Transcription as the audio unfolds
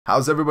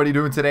How's everybody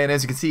doing today? And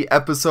as you can see,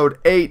 episode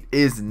 8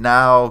 is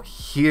now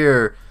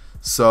here.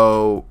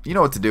 So you know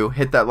what to do.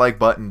 Hit that like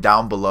button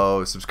down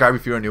below. Subscribe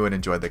if you're new and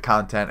enjoy the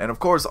content. And of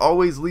course,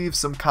 always leave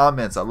some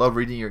comments. I love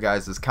reading your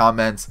guys'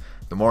 comments.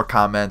 The more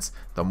comments,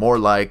 the more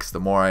likes, the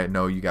more I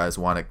know you guys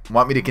want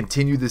me to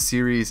continue this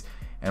series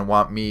and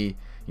want me,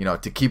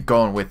 to keep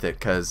going with it.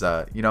 Because,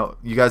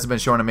 you guys have been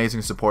showing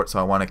amazing support. So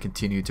I want to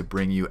continue to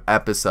bring you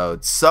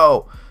episodes.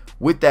 So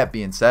with that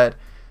being said,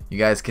 you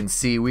guys can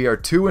see we are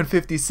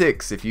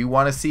 2-56. If you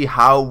want to see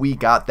how we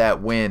got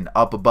that win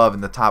up above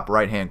in the top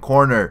right hand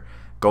corner,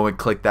 go and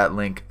click that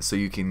link so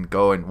you can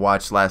go and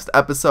watch last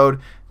episode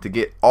to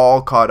get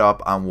all caught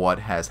up on what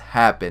has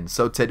happened.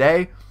 So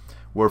today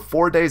we're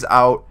 4 days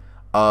out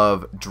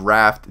of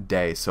draft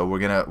day. So we're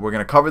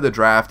gonna cover the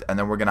draft and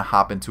then we're gonna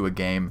hop into a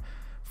game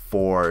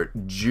for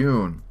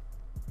June.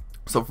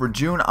 So for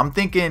June, I'm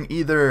thinking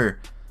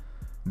either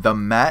the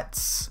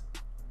Mets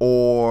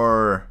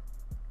or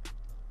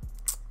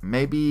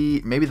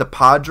maybe the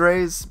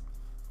Padres,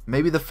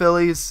 maybe the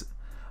Phillies,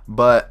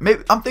 but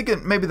I'm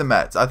thinking maybe the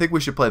Mets. I think we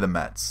should play the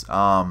Mets.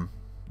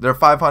 They're a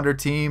 500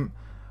 team.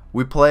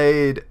 We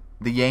played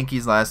the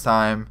Yankees last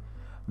time.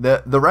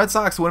 The Red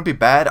Sox wouldn't be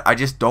bad. I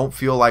just don't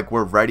feel like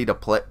we're ready to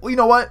play. Well, you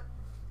know what?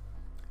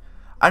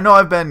 I know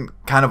I've been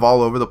kind of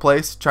all over the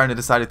place trying to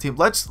decide a team.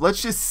 Let's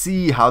just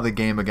see how the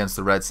game against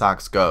the Red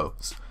Sox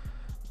goes.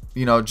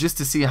 Just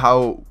to see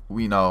how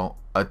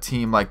a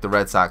team like the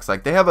Red Sox,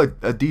 like they have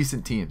a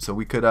decent team, so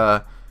we could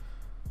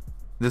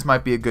this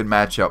might be a good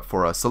matchup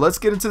for us. So let's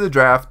get into the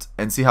draft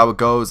and see how it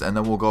goes, and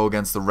then we'll go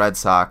against the Red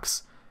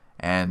Sox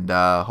and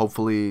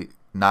hopefully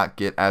not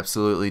get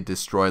absolutely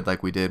destroyed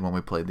like we did when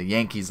we played the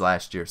Yankees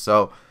last year.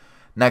 So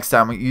next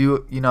time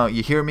you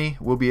hear me,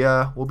 we'll be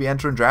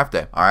entering draft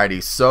day.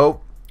 Alrighty, so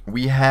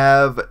we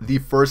have the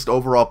first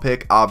overall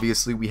pick.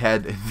 Obviously we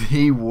had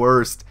the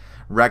worst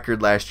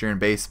record last year in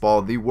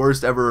baseball, the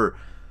worst ever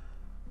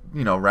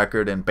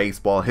record in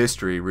baseball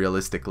history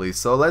realistically.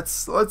 So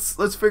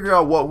let's figure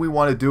out what we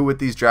want to do with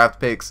these draft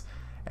picks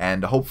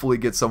and hopefully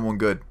get someone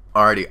good.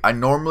 Alrighty, I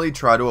normally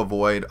try to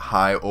avoid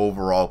high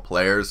overall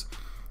players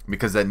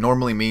because that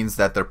normally means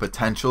that their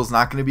potential is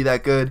not going to be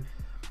that good.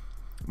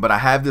 But I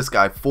have this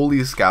guy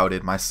fully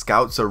scouted. My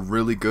scouts are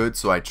really good,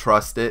 so I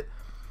trust it.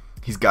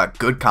 He's got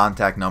good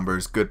contact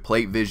numbers, good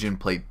plate vision,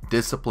 plate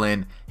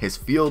discipline. His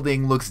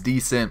fielding looks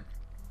decent.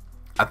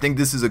 I think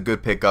this is a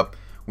good pickup.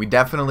 We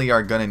definitely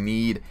are going to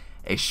need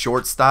a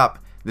shortstop.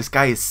 This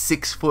guy is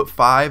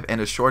 6'5"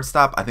 and a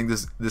shortstop. I think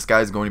this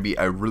guy is going to be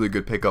a really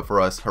good pickup for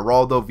us.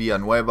 Geraldo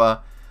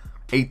Villanueva,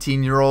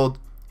 18-year-old.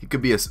 He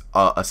could be a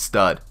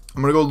stud.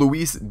 I'm going to go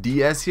Luis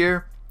Diaz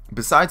here.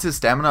 Besides his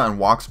stamina and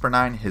walks per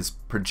 9, his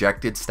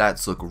projected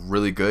stats look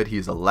really good.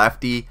 He's a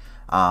lefty,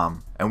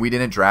 and we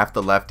didn't draft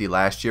the lefty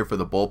last year for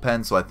the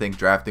bullpen, so I think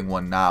drafting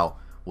one now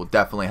will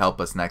definitely help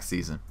us next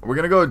season. We're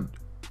going to go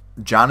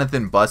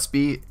Jonathan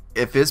Busby.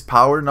 If his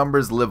power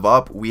numbers live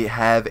up, we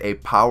have a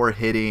power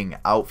hitting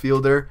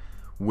outfielder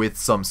with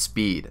some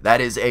speed. That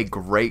is a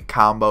great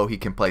combo. He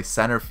can play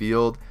center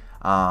field,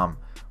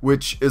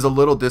 which is a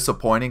little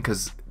disappointing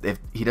because if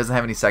he doesn't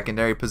have any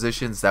secondary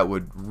positions, that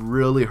would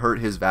really hurt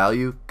his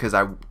value because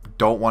I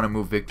don't want to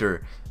move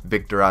Victor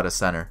out of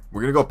center.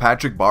 We're going to go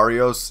Patrick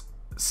Barrios,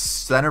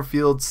 center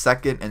field,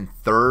 second and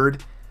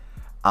third.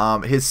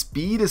 His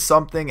speed is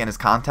something and his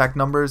contact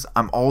numbers.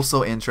 I'm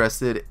also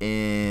interested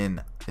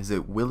in, is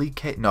it Willie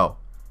K? No,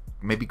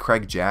 maybe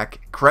Craig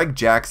Jack. Craig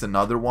Jack's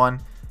another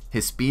one.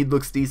 His speed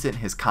looks decent.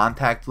 His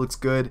contact looks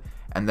good.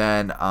 And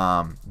then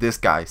this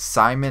guy,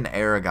 Simon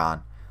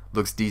Aragon,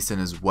 looks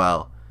decent as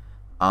well.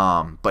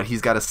 But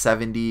he's got a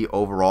 70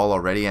 overall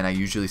already, and I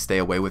usually stay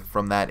away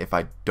from that if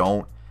I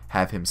don't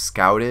have him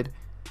scouted.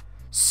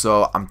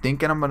 So I'm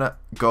thinking I'm going to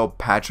go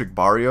Patrick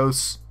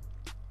Barrios.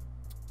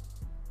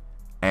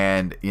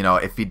 And,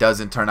 if he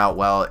doesn't turn out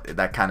well,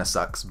 that kind of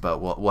sucks. But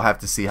we'll have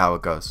to see how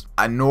it goes.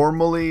 I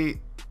normally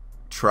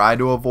try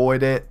to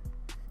avoid it.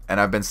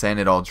 And I've been saying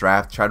it all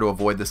draft. Try to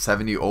avoid the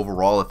 70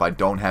 overall if I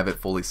don't have it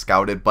fully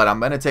scouted. But I'm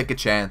going to take a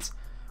chance.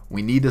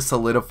 We need to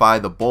solidify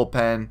the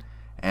bullpen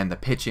and the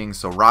pitching.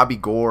 So Robbie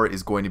Gore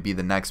is going to be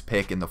the next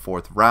pick in the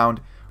 4th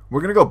round.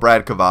 We're going to go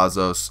Brad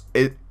Cavazos.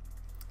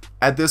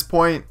 At this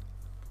point,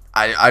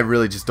 I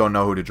really just don't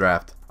know who to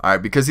draft.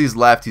 Alright, because he's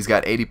left, he's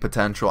got 80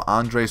 potential.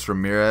 Andres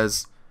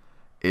Ramirez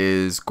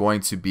is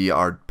going to be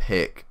our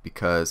pick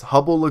because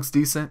Hubble looks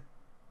decent.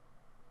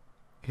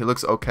 He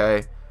looks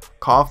okay.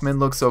 Kaufman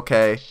looks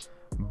okay.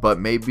 But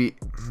maybe,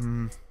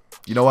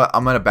 you know what?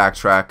 I'm going to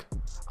backtrack.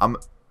 I'm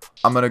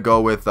going to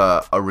go with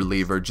a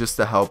reliever just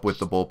to help with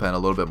the bullpen a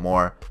little bit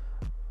more.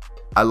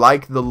 I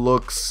like the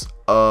looks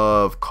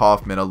of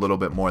Kaufman a little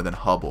bit more than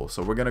Hubble.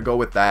 So we're going to go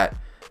with that.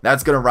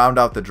 That's going to round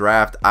out the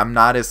draft. I'm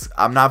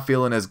not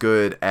feeling as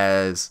good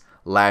as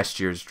last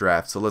year's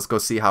draft. So let's go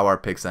see how our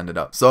picks ended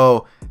up.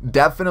 So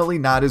definitely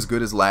not as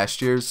good as last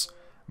year's,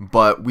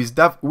 but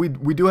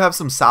we do have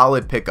some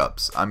solid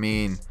pickups. I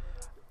mean,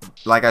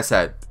 like I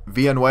said,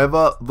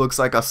 Villanueva looks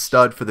like a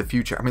stud for the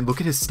future. I mean, look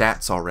at his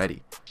stats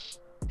already.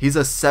 He's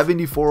a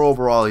 74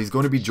 overall. He's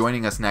going to be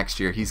joining us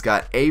next year. He's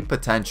got A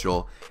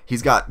potential.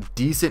 He's got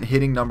decent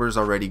hitting numbers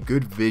already,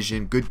 good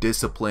vision, good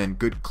discipline,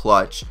 good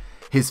clutch.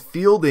 His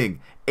fielding,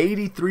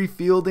 83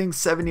 fielding,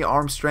 70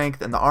 arm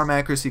strength, and the arm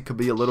accuracy could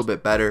be a little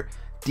bit better.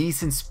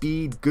 Decent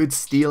speed, good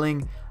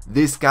stealing.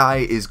 This guy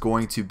is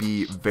going to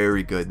be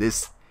very good.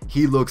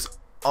 He looks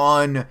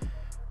unreal.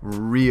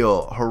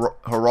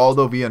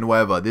 Geraldo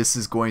Villanueva, this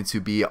is going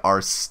to be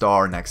our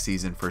star next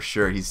season for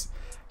sure.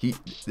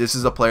 This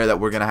is a player that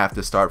we're going to have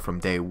to start from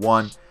day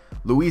one.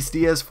 Luis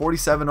Diaz,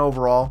 47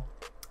 overall.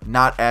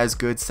 Not as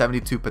good,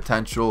 72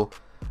 potential.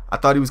 I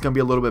thought he was going to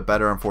be a little bit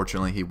better.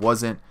 Unfortunately, he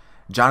wasn't.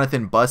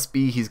 Jonathan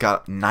Busby, he's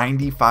got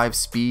 95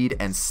 speed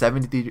and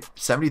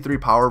 73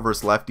 power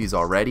versus lefties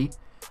already.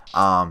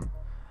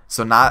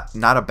 So not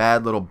a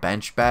bad little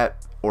bench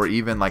bat or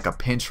even like a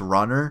pinch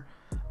runner.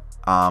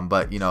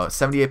 But, you know,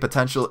 78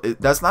 potential,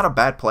 that's not a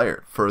bad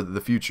player for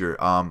the future.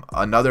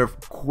 Another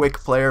quick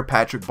player,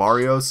 Patrick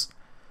Barrios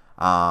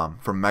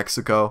from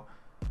Mexico,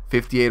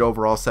 58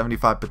 overall,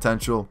 75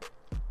 potential.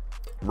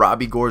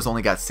 Robbie Gore's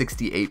only got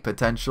 68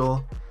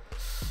 potential.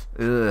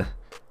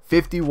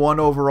 51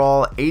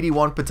 overall,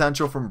 81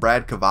 potential from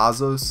Brad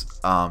Cavazos.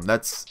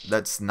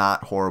 That's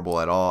not horrible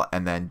at all.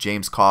 And then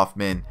James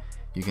Kaufman,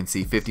 you can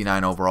see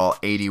 59 overall,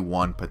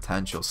 81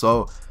 potential.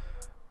 So,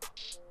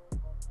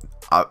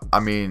 I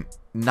mean,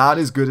 not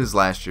as good as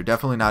last year.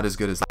 Definitely not as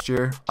good as last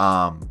year.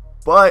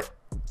 But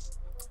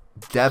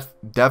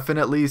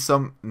definitely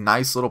some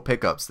nice little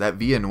pickups. That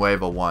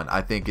Villanueva one,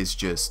 I think, is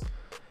just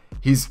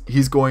he's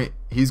going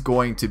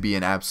to be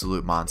an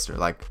absolute monster.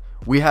 Like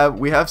we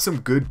have some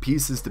good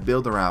pieces to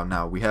build around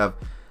now. We have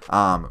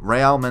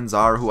Real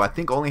Manzar, who I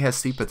think only has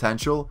C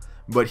potential,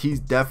 but he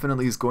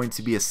definitely is going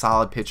to be a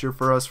solid pitcher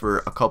for us for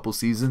a couple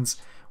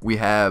seasons. We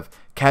have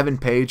Kevin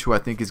Page, who I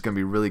think is going to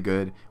be really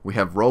good. We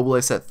have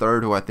Robles at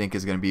third, who I think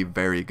is going to be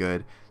very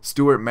good.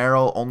 Stuart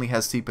Merrill only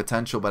has C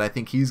potential, but I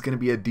think he's going to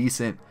be a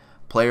decent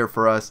player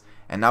for us.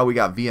 And now we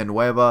got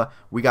Villanueva.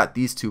 We got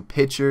these two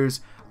pitchers.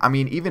 I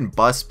mean, even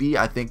Busby,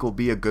 I think, will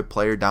be a good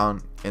player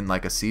down in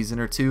like a season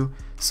or two.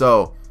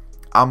 So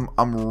I'm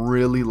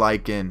really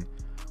liking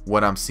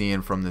what I'm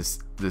seeing from this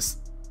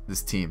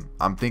team.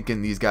 I'm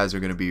thinking these guys are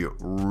going to be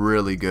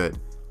really good.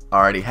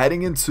 Alrighty,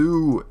 heading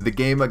into the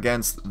game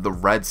against the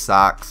Red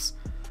Sox.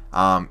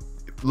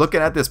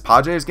 Looking at this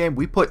Padres game,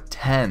 we put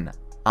 10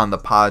 on the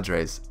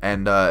Padres,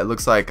 and it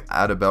looks like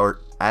Adabel,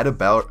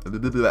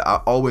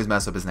 I always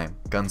mess up his name,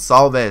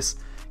 Gonsalves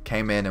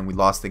came in and we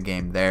lost the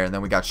game there, and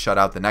then we got shut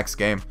out the next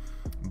game.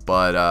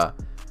 But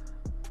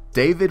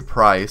David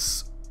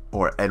Price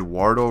or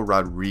Eduardo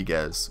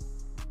Rodriguez,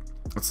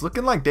 it's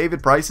looking like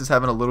David Price is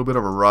having a little bit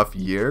of a rough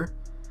year.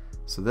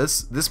 So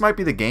this might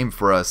be the game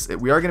for us.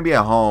 We are going to be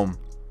at home.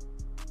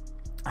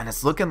 And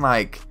it's looking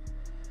like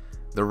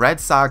the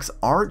Red Sox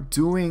aren't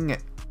doing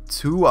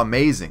too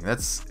amazing.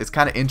 It's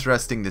kind of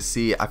interesting to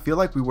see. I feel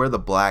like we wear the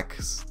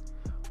blacks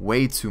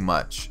way too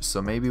much.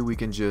 So maybe we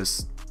can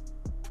just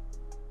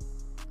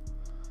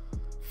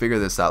figure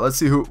this out. Let's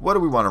see what do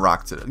we want to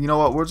rock today? You know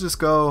what? We'll just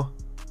go.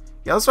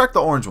 Yeah, let's rock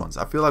the orange ones.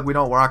 I feel like we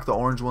don't rock the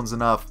orange ones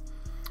enough.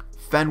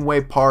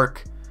 Fenway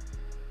Park.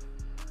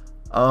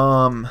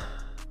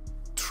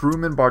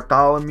 Truman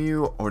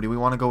Bartholomew, or do we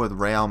want to go with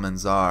Real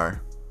Manzar?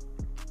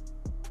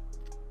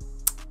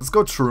 Let's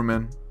go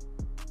Truman.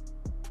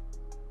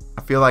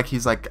 I feel like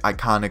he's like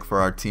iconic for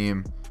our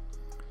team.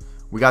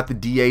 We got the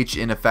DH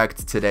in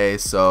effect today,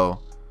 so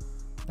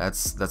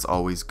that's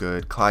always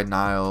good. Clyde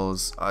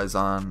Niles is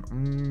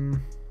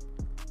on.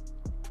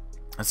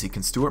 Let's see.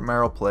 Can Stuart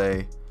Merrill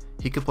play?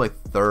 He could play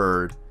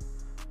third.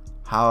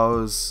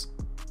 How's?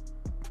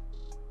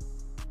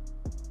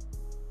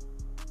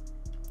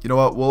 You know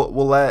what?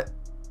 We'll let.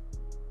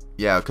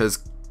 Yeah,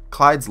 because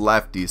Clyde's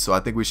lefty, so I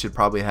think we should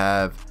probably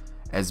have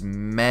as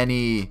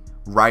many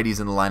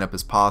righties in the lineup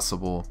as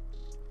possible.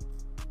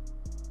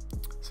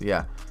 So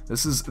yeah,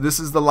 this is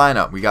the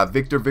lineup. We got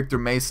Victor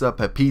Mesa,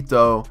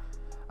 Pepito,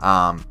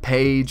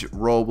 Page,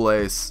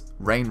 Robles,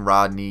 Rain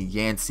Rodney,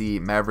 Yancey,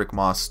 Maverick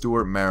Moss,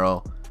 Stuart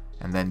Merrill,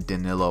 and then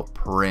Danilo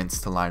Prince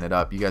to line it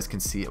up. You guys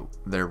can see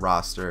their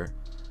roster.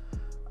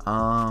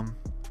 Alright,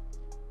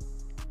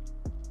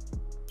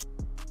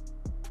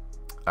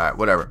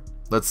 whatever.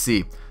 Let's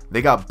see.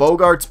 They got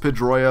Bogarts,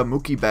 Pedroia,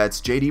 Mookie Betts,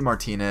 JD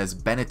Martinez,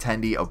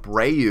 Benintendi,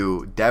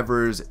 Abreu,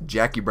 Devers,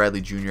 Jackie Bradley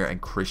Jr., and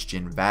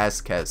Christian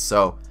Vasquez.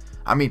 So,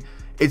 I mean,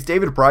 it's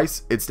David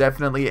Price. It's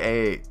definitely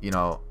a, you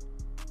know,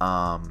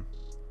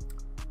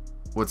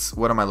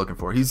 what am I looking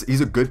for?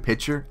 He's a good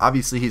pitcher.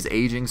 Obviously, he's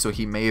aging, so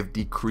he may have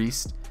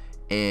decreased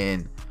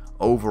in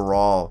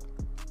overall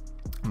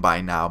by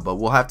now. But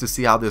we'll have to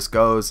see how this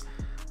goes.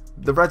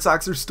 The Red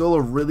Sox are still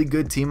a really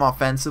good team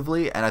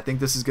offensively, and I think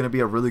this is going to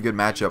be a really good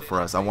matchup for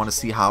us. I want to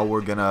see how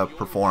we're going to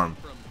perform,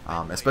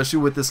 especially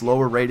with this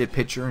lower rated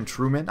pitcher in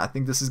Truman. I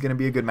think this is going to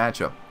be a good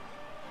matchup.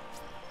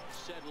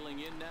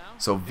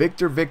 So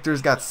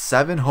Victor's got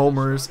 7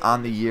 homers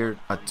on the year,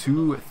 a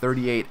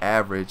 238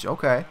 average.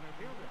 Okay,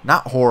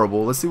 not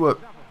horrible. Let's see what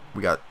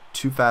we got.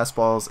 2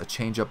 fastballs, a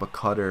changeup, a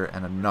cutter,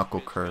 and a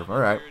knuckle curve. All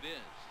right.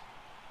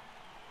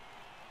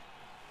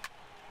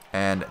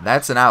 And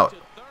that's an out.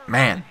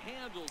 Man,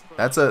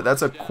 that's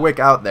a quick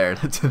out there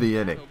to the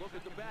inning.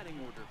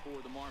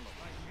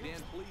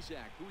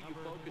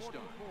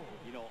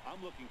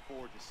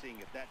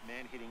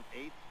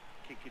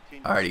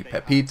 Alrighty,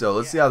 Pepito.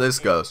 Let's see how this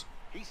goes.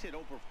 He's hit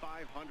over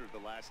 500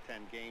 the last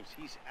 10 games.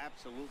 He's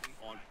absolutely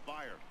on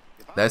fire.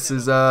 This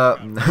is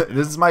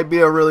this might be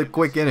a really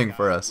quick inning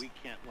for us.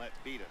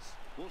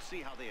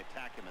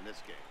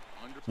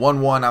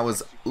 1-1. I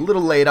was a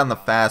little late on the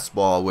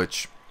fastball,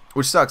 which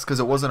sucks because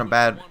it wasn't a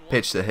bad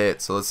pitch to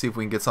hit. So let's see if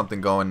we can get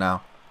something going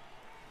now.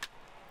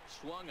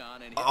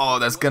 Oh,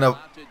 that's gonna.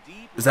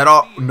 Is that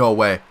all? No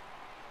way.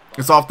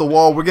 It's off the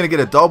wall. We're gonna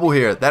get a double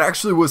here. That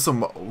actually was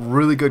some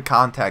really good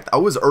contact. I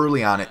was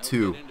early on it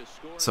too,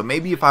 so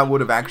maybe if I would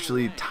have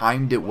actually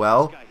timed it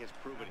well,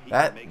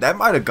 that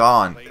might have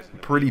gone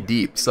pretty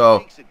deep.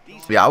 So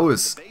yeah, I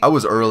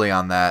was early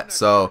on that.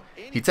 So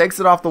he takes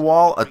it off the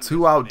wall, a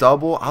 2-out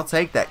double. I'll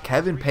take that.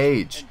 Kevin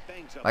Page,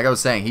 like I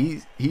was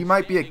saying, he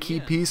might be a key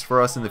piece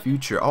for us in the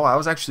future. Oh, I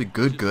was actually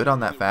good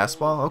on that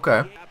fastball.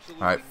 Okay,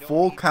 all right,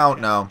 full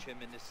count now.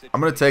 I'm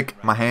gonna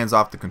take my hands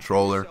off the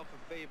controller,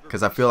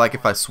 because I feel like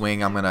if I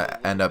swing, I'm going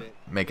to end up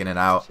making it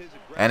out.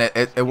 And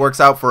it works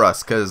out for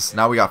us, because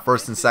now we got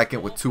first and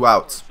second with 2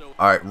 outs.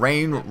 All right,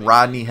 Rain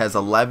Rodney has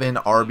 11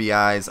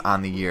 RBIs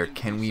on the year.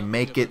 Can we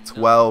make it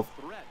 12?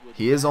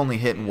 He is only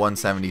hitting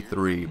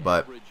 173,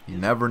 but you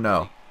never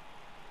know.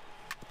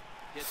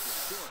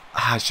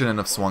 I shouldn't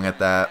have swung at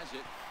that.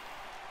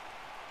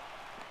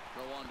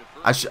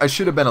 I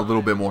should have been a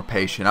little bit more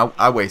patient.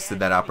 I wasted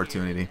that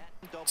opportunity.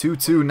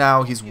 2-2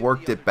 now. He's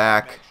worked it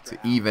back to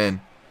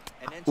even.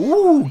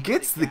 Ooh,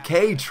 gets the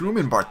K.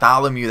 Truman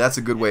Bartholomew. That's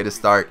a good way to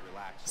start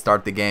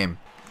the game.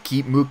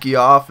 Keep Mookie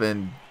off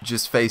and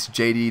just face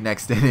JD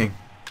next inning.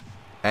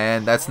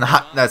 And that's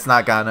not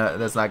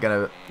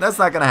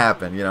gonna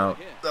happen, you know.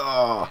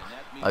 Oh,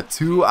 a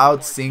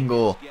 2-out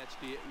single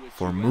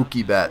for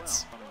Mookie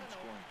Betts.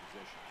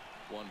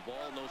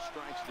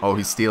 Oh,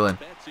 he's stealing.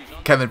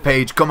 Kevin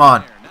Page, come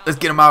on. Let's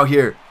get him out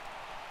here.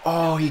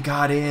 Oh, he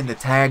got in. The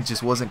tag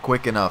just wasn't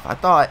quick enough. I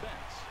thought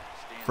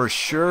for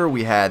sure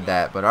we had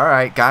that, but all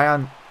right. Guy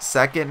on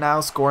second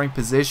now, scoring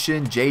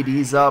position.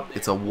 JD's up.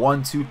 It's a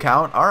 1-2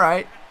 count. All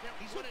right.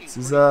 This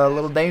is a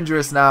little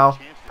dangerous now.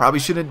 Probably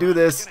shouldn't do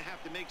this.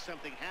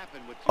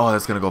 Oh,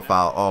 that's going to go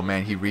foul. Oh,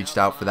 man, he reached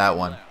out for that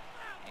one.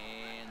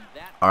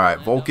 All right,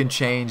 Vulcan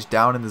change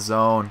down in the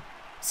zone.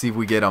 See if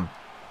we get him.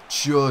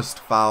 Just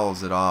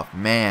fouls it off.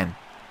 Man.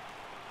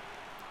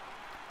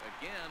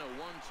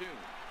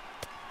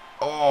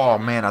 Oh,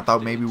 man, I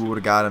thought maybe we would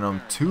have gotten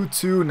him.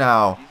 2-2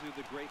 now.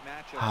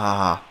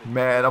 Ah,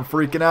 man, I'm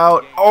freaking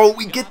out. Oh,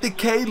 we get the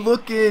K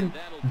looking.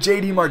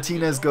 JD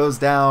Martinez goes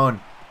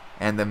down.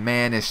 And the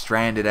man is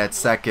stranded at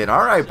second.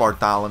 All right,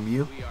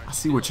 Bartholomew. I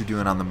see what you're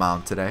doing on the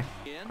mound today.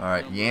 All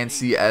right,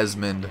 Yancey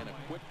Esmond.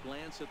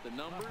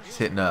 He's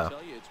hitting a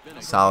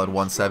solid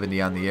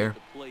 170 on the year.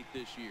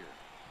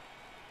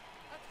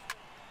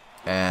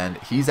 And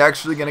he's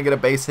actually going to get a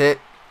base hit.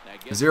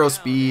 0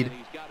 speed.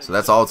 So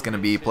that's all it's going to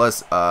be.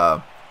 Plus,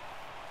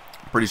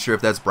 pretty sure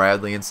if that's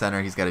Bradley in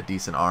center, he's got a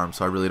decent arm.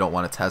 So I really don't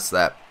want to test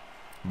that.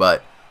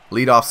 But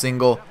leadoff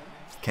single.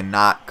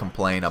 Cannot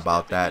complain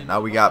about that. Now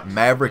we got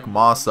Maverick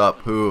Moss up,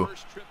 who,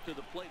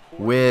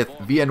 with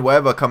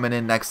Villanueva coming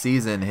in next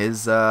season,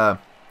 his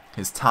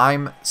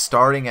time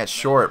starting at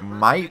short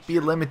might be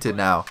limited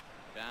now.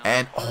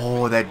 And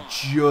oh, that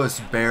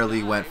just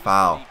barely went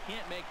foul.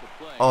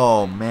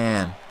 Oh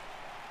man.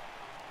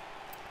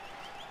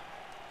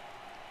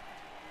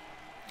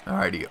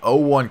 Alrighty,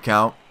 0-1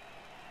 count.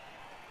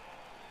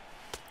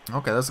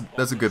 Okay,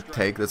 that's a good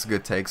take. That's a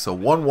good take. So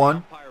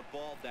 1-1.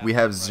 We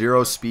have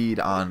 0 speed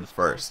on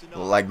first.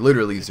 Like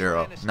literally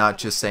 0. Not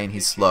just saying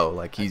he's slow.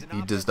 Like he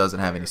just doesn't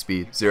have any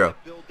speed. 0.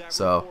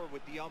 So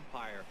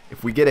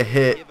if we get a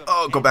hit,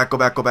 oh, go back.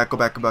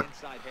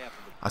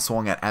 I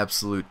swung at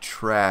absolute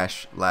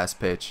trash last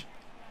pitch.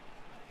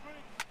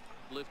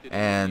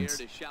 And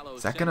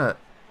is that gonna?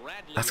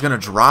 That's gonna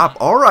drop.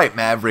 All right,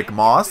 Maverick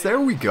Moss. There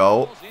we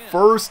go.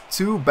 First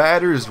 2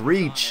 batters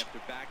reach,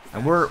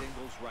 and we're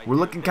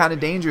looking kind of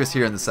dangerous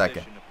here in the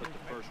second.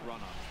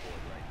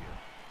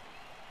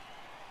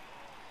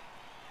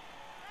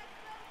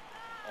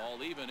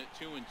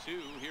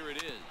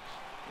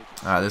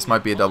 Alright, this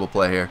might be a double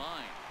play here.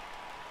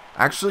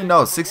 Actually,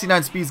 no.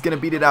 69 speed is going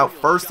to beat it out.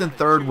 First and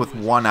third with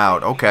 1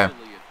 out. Okay.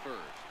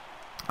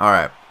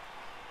 Alright.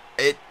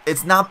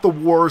 It's not the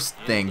worst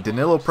thing.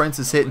 Danilo Prince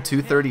is hitting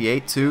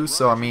 238 too.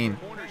 So, I mean,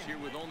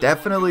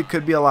 definitely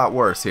could be a lot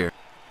worse here.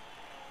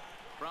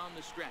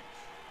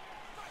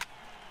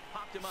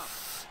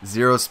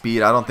 0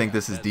 speed. I don't think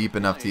this is deep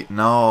enough to...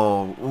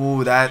 No.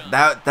 Ooh,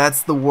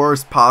 that's the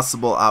worst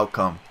possible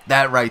outcome.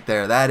 That right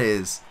there. That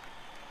is...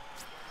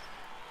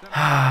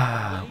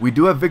 We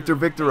do have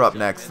Victor up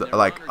next,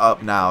 like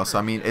up now. So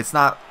I mean, it's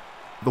not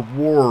the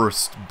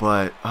worst,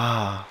 but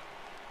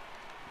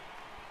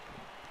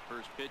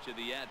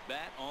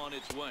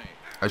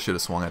I should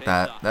have swung at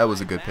that. That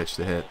was a good pitch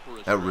to hit.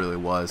 That really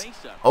was.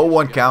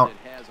 0-1 count.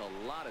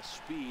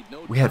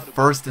 We had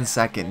first and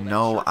second,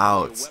 no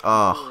outs.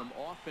 Ugh.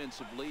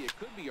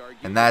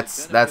 And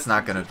that's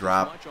not gonna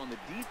drop.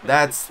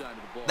 That's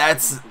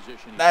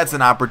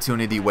an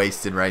opportunity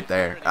wasted right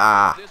there.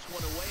 Ah.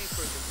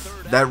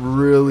 That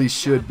really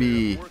should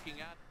be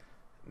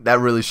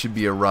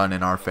a run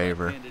in our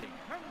favor.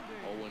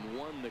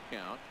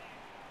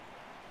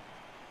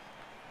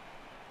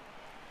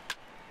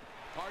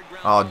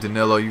 Oh,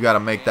 Danilo, you got to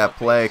make that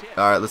play.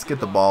 All right, let's get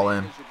the ball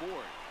in.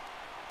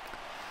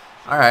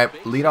 All right,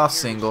 leadoff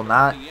single.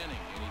 Not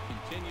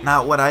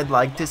what I'd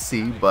like to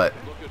see, but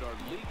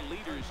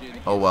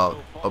oh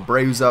well.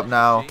 Abreu's up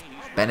now.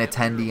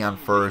 Benintendi on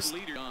first.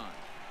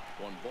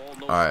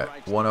 All right,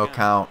 1-0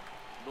 count.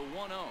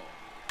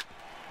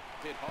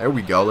 There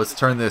we go. Let's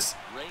turn this.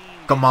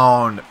 Come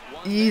on.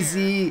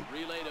 Easy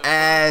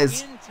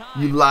as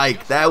you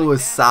like. That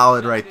was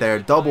solid right there.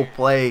 Double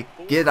play.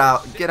 Get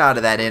out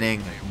of that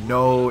inning.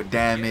 No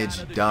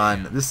damage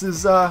done. This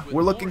is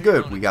we're looking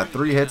good. We got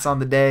 3 hits on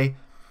the day.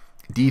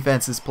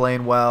 Defense is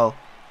playing well.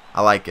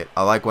 I like it.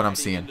 I like what I'm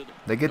seeing.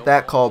 They get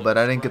that call, but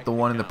I didn't get the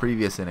one in the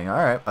previous inning. All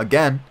right.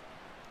 Again,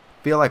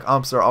 feel like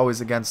umps are always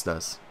against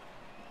us.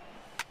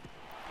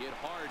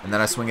 And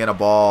then I swing at a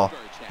ball,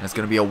 and it's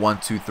going to be a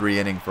 1-2-3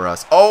 inning for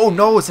us. Oh,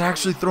 no, it's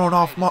actually thrown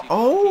off.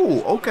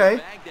 Oh,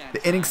 okay.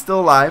 The inning's still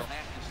alive.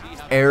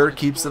 Error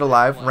keeps it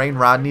alive. Rain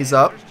Rodney's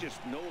up.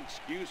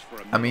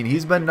 I mean,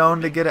 he's been known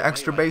to get an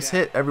extra base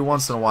hit every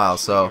once in a while,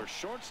 so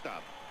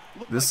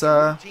this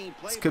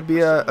could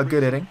be a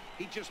good inning.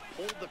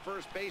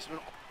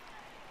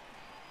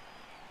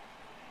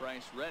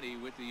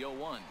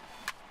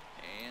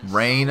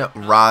 Rain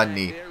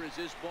Rodney.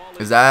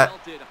 Is that?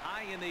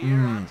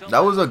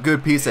 That was a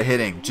good piece of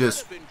hitting.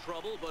 Just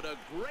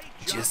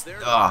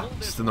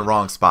in the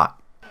wrong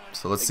spot.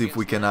 So let's see if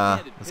we can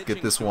let's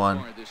get this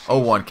one.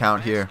 0-1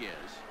 count here.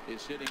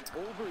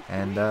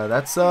 And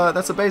that's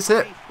a base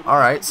hit. All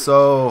right,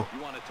 so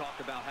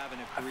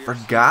I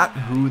forgot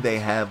who they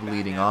have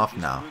leading off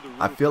now.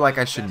 I feel like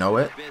I should know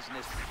it,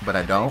 but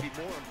I don't.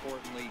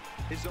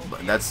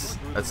 But that's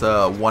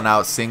a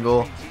 1-out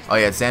single. Oh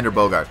yeah, it's Xander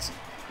Bogaerts.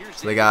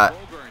 So they got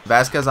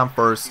Vasquez on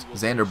first,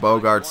 Xander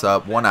Bogaerts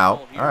up, 1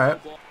 out. All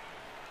right.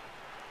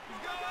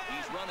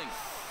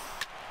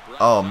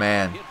 Oh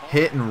man,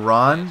 hit and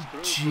run.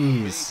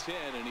 Jeez.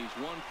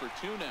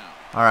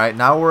 All right,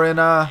 now we're in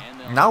a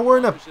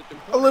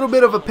little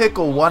bit of a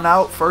pickle. 1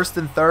 out, first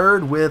and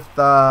third with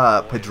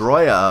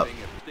Pedroia up.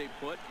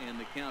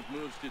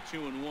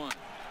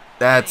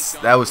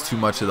 That was too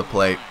much of the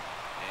plate.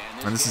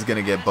 And this is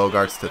gonna get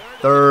Bogaerts to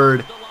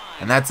third,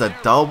 and that's a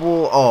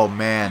double. Oh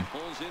man.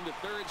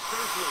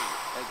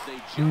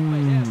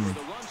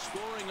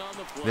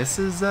 This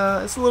is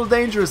it's a little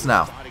dangerous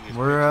now.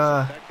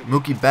 We're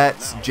Mookie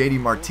Betts, JD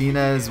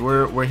Martinez.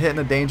 We're hitting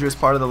a dangerous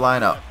part of the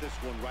lineup.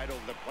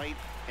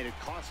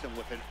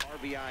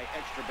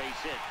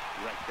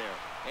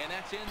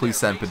 Please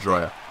send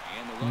Pedroia.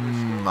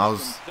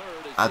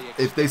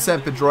 If they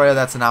sent Pedroia,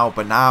 that's an out.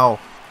 But now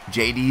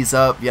JD's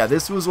up. Yeah,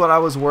 this was what I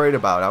was worried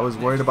about. I was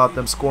worried about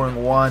them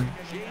scoring 1,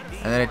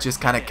 and then it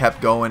just kind of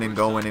kept going and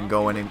going and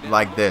going and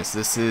like this.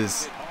 This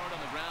is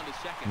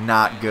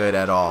not good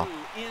at all.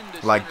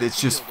 Like, it's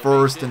just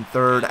first and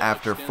third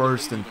after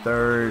first and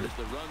third.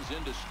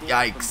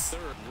 Yikes.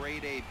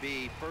 Grade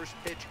AB, first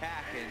pitch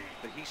hacking,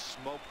 but he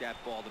smoked that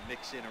ball to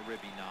mix in a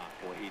ribby knock.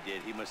 Boy, he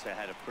did. He must have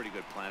had a pretty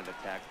good plan of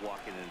attack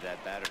walking into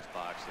that batter's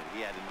box. And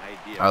he had an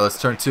idea. All right, let's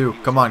turn 2.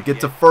 Come on, get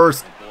to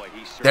first.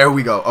 There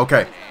we go.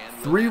 Okay,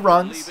 3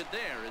 runs.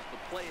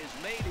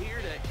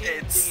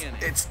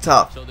 It's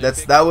tough.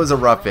 That was a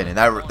rough inning.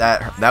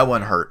 That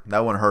one hurt.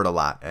 That one hurt a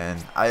lot,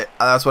 and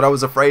that's what I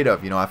was afraid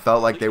of. You know, I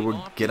felt like they would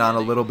get on a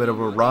little bit of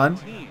a run,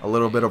 a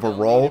little bit of a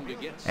roll,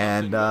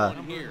 and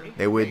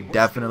they would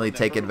definitely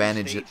take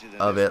advantage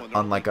of it,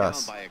 unlike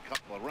us.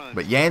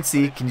 But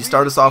Yancey, can you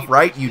start us off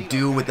right? You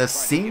do with a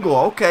single.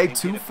 Okay,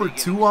 2 for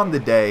 2 on the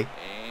day,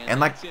 and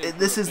like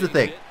this is the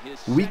thing,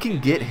 we can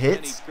get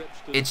hits.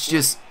 It's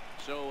just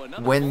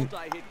when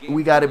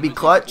we got to be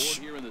clutch.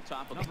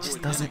 It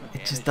just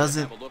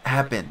doesn't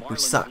happen, which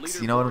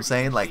sucks. You know what I'm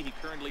saying? Like,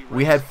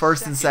 we had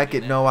first and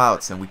second, no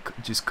outs, and we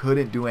just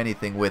couldn't do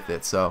anything with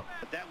it. So,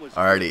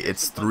 alrighty,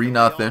 it's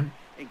 3-0.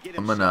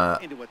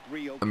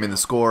 I mean the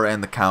score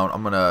and the count.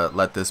 I'm gonna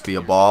let this be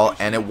a ball,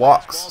 and it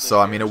walks. So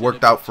I mean, it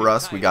worked out for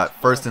us. We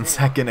got first and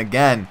second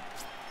again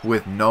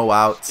with no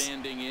outs.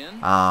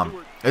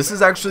 This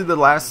is actually the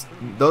last.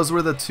 Those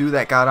were the 2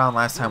 that got on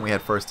last time we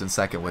had first and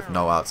second with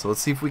no outs. So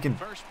let's see if we can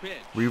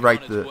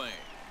rewrite the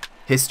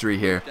history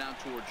here.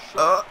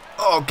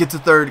 Oh, get to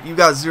third. You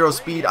got 0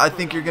 speed. I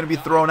think you're going to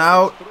be thrown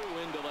out.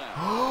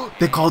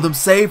 They called him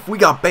safe. We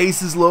got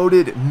bases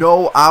loaded.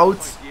 No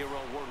outs.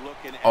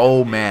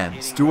 Oh,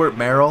 man. Stuart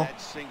Merrill.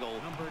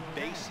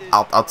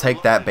 I'll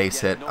take that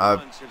base hit.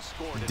 I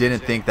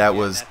didn't think that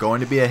was going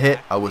to be a hit.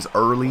 I was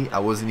early. I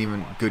wasn't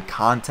even good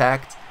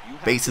contact.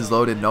 Bases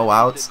loaded. No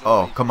outs.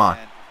 Oh, come on.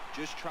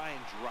 Just try and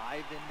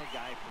drive in the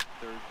guy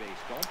from third base.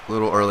 Don't A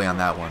little early on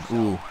that one.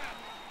 Ooh.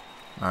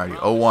 Alrighty,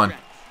 0-1.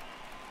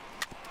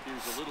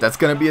 That's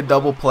going to be a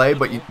double play,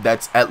 but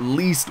that's at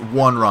least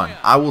one run.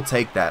 I will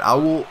take that.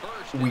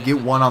 We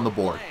get one on the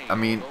board. I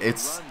mean,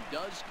 it's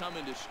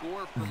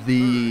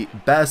the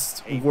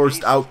best,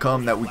 worst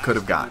outcome that we could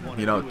have gotten.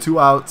 You know, 2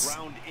 outs,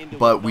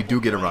 but we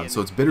do get a run.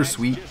 So it's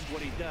bittersweet,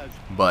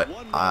 but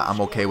I'm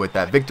okay with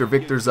that.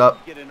 Victor's up.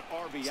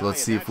 So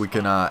let's see if we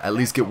can at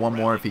least get one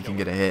more if he can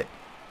get a hit.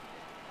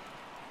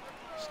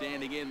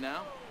 Standing in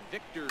now,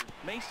 Victor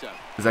Mesa.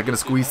 Is that going to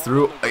squeeze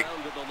through?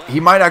 He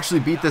might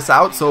actually beat this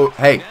out. So,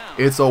 hey,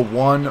 it's a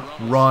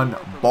 1-run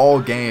ball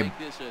game.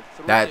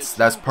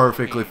 That's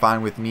perfectly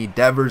fine with me.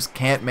 Devers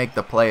can't make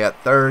the play at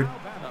third.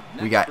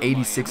 We got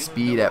 86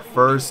 speed at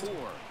first.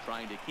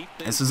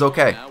 This is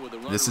okay.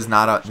 This is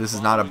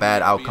not a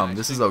bad outcome.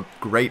 This is a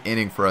great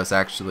inning for us,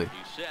 actually.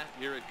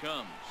 Here it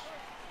comes.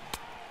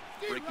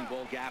 breaking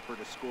ball gapper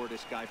to score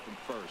this guy from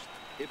first.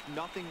 If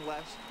nothing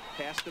less,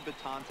 pass the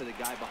baton to the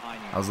guy behind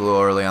you. I was a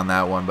little early on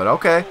that one, but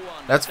okay,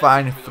 that's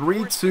fine.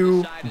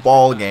 3-2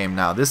 ball game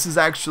now. This is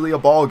actually a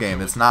ball game.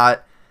 It's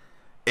not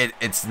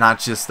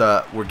just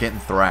we're getting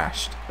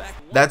thrashed.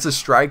 That's a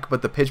strike,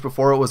 but the pitch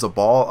before it was a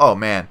ball. Oh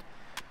man,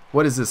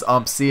 what is this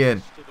ump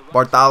seeing?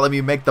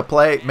 Bartholomew make the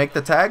play, make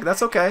the tag.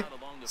 That's okay.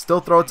 Still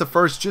throw it to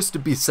first just to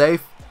be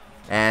safe.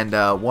 And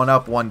one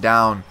up, one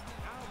down.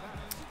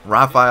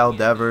 Rafael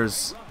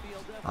Devers,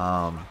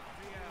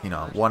 you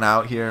know, one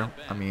out here.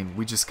 I mean,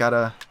 we just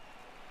gotta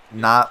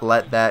not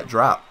let that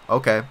drop.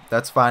 Okay,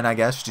 that's fine, I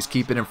guess. Just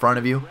keep it in front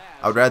of you.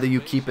 I would rather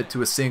you keep it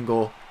to a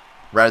single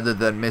rather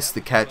than miss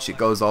the catch. It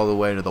goes all the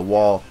way to the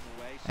wall,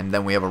 and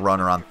then we have a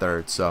runner on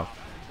third. So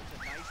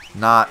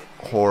not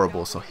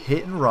horrible. So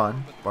hit and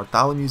run.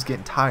 Bartholomew's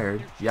getting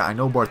tired. Yeah, I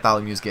know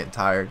Bartholomew's getting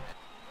tired.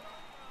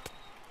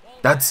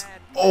 That's,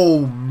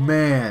 oh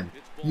man,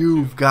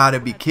 you've got to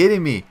be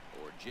kidding me.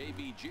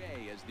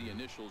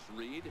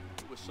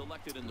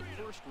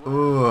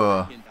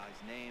 Ugh.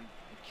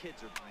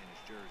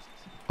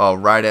 Oh,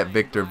 right at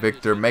Victor.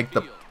 Victor, make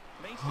the.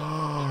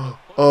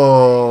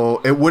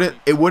 Oh, it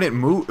wouldn't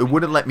move. It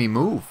wouldn't let me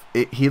move.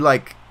 He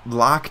like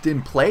locked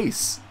in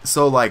place.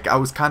 So like I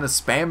was kind of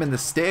spamming the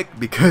stick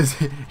because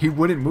he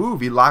wouldn't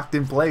move. He locked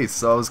in place.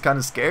 So I was kind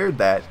of scared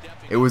that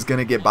it was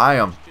gonna get by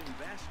him.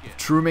 If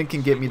Truman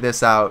can get me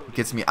this out,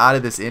 gets me out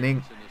of this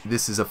inning,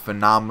 this is a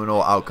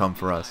phenomenal outcome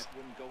for us.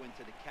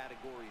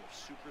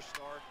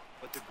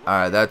 All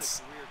right,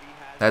 that's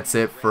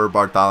it for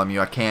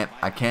Bartholomew. I can't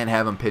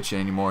have him pitching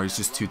anymore. He's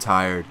just too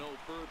tired.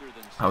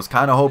 I was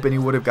kind of hoping he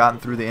would have gotten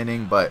through the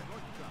inning, but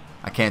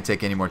I can't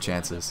take any more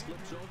chances.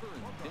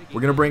 We're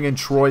going to bring in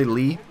Troy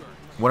Lee,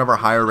 one of our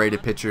higher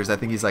rated pitchers. I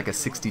think he's like a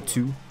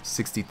 62,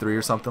 63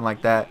 or something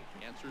like that.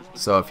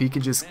 So if he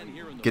can just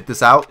get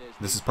this out,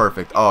 this is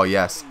perfect. Oh,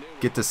 yes.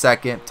 Get to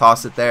second,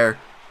 toss it there.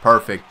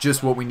 Perfect.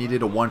 Just what we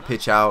needed, a one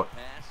pitch out.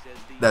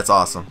 That's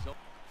awesome.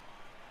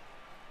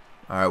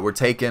 All right, we're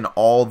taking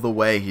all the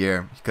way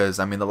here because,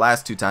 I mean, the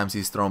last two times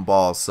he's thrown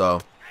balls,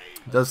 so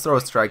he does throw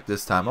a strike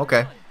this time.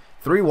 Okay,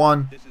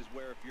 3-1.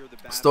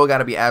 Still got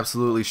to be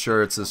absolutely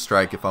sure it's a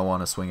strike if I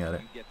want to swing at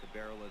it.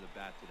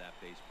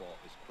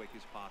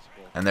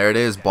 And there it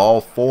is, ball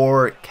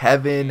 4.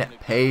 Kevin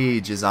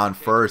Page is on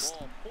first.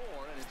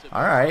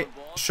 All right,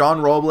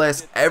 Sean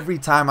Robles, every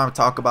time I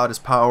talk about his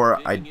power,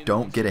 I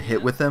don't get a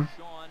hit with him.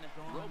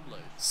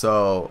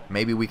 So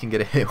maybe we can get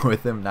a hit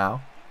with him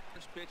now.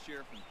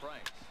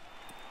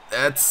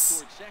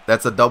 That's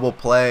a double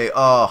play.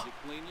 Oh,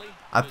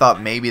 I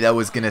thought maybe that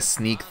was going to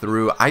sneak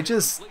through. I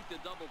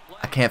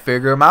can't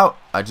figure him out.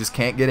 I just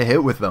can't get a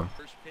hit with them.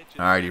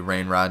 Alrighty,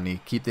 Rain Rodney.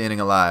 Keep the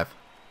inning alive.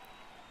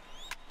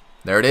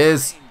 There it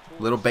is.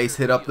 Little base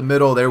hit up the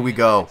middle. There we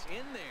go.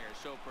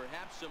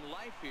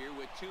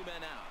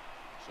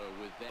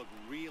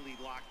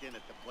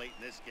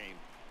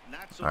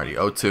 Alrighty,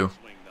 0-2.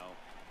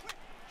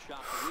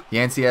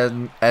 Yancey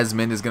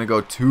Esmond is going to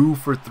go 2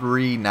 for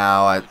 3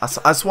 now.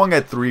 I swung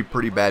at 3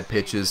 pretty bad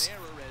pitches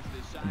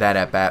that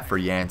at bat for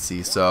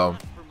Yancey, so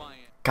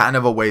kind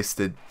of a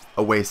wasted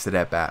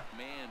at bat.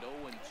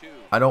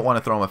 I don't want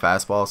to throw him a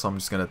fastball, so I'm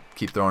just going to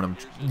keep throwing him.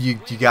 You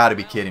got to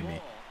be kidding me.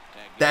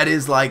 That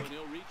is like,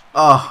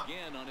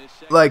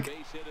 like,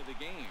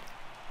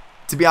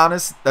 to be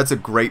honest, that's a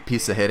great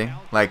piece of hitting.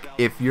 Like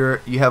if you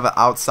have an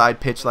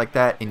outside pitch like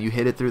that and you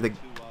hit it through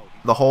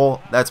the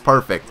hole, that's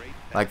perfect.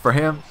 Like for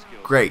him,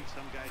 great.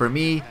 For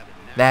me,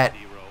 that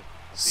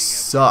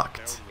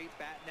sucked.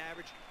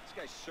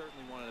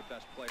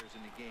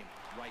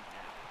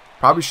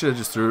 Probably should have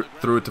just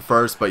threw it to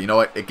first, but you know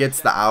what? It gets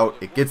the out.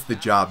 It gets the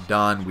job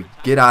done. We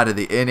get out of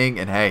the inning,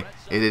 and hey,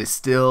 it is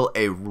still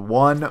a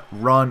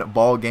one-run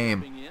ball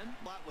game.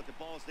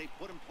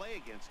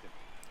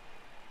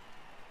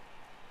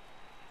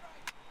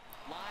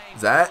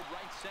 Is that?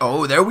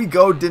 Oh, there we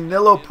go.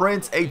 Danilo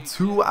Prince, a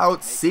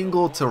 2-out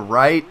single to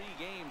right.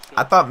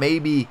 I thought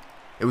maybe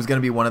it was going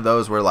to be one of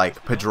those where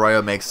like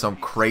Pedroia makes some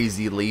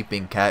crazy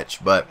leaping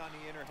catch, but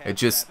it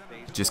just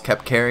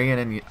kept carrying,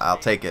 and I'll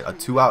take it. A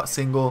 2-out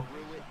single.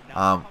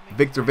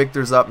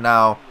 Victor's up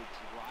now.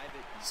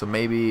 So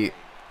maybe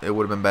it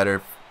would have been better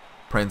if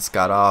Prince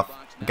got out,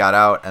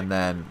 and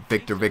then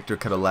Victor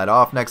could have led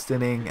off next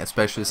inning,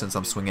 especially since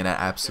I'm swinging at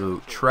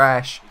absolute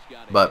trash.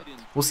 But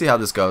we'll see how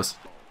this goes.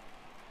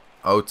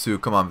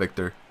 0-2, come on,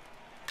 Victor.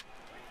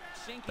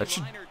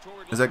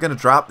 Is that gonna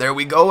drop? There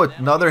we go,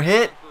 another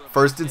hit.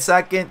 First and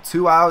second,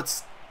 2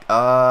 outs.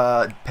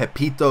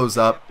 Pepito's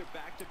up.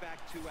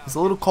 It's a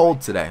little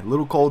cold today,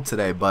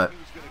 but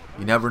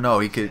you never know.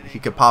 He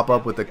could pop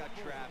up with a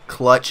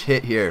clutch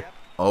hit here.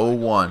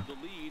 0-1.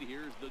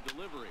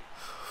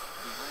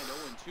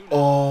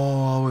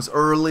 Oh, I was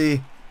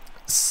early,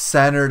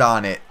 centered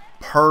on it.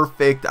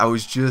 Perfect. I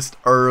was just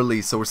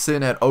early. So we're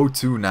sitting at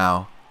 0-2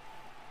 now.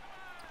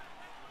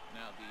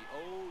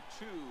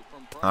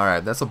 All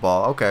right, that's a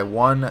ball. Okay,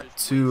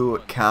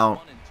 1-2 count.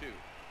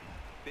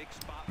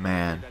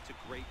 Man,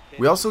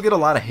 we also get a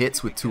lot of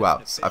hits with 2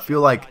 outs. I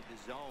feel like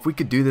if we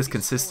could do this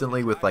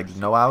consistently with like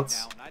no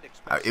outs,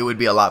 it would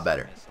be a lot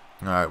better.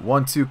 All right,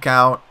 1-2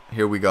 count.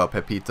 Here we go,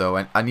 Pepito,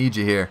 and I need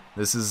you here.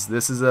 This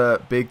is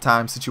a big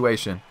time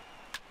situation,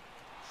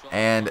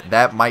 and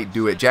that might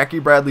do it. Jackie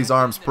Bradley's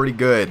arm's pretty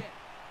good,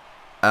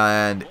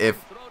 and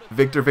if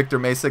Victor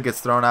Mesa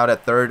gets thrown out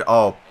at third,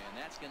 oh,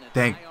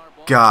 thank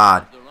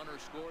God.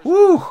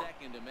 Woo!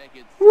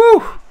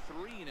 Woo!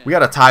 We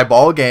got a tie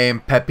ball game.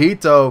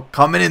 Pepito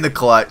coming in the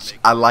clutch.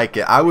 I like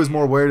it. I was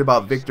more worried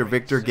about Victor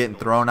getting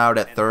thrown out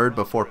at third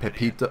before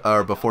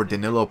before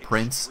Danilo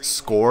Prince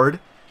scored,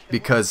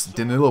 because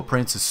Danilo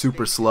Prince is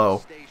super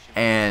slow,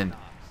 and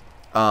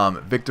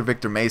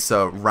Victor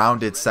Mesa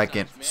rounded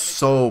second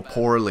so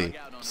poorly.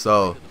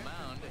 So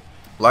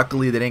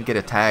luckily they didn't get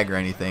a tag or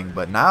anything.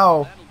 But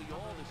now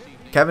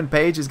Kevin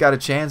Page has got a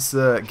chance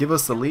to give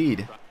us the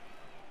lead.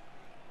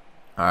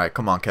 All right,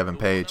 come on, Kevin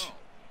Page.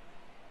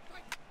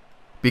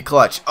 Be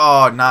clutch.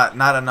 Oh, not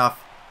enough.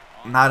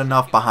 Not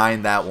enough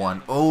behind that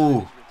one.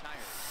 Oh.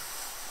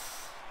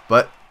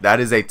 But that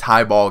is a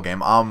tie ball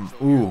game. I'm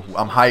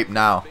hyped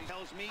now.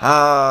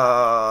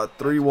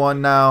 3-1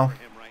 now.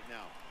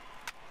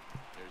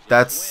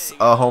 That's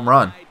a home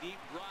run.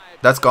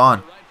 That's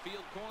gone.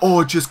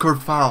 Oh, it just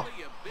curved foul.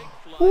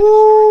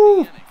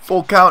 Woo!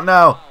 Full count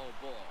now.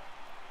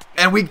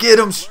 And we get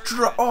him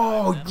straight.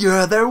 Oh,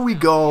 yeah, there we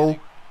go.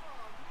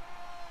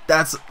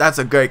 That's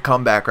a great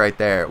comeback right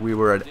there. We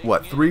were at,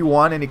 what,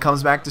 3-1, and he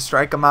comes back to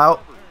strike him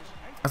out.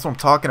 That's what I'm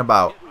talking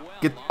about.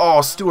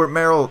 Oh, Stuart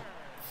Merrill.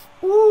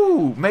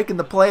 Woo! Making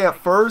the play at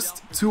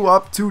first. 2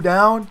 up, 2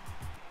 down.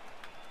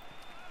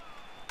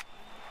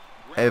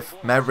 If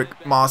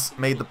Maverick Moss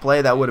made the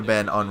play, that would have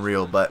been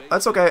unreal. But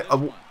that's okay.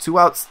 A 2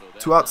 out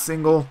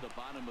single.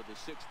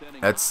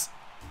 That's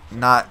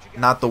not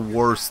the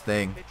worst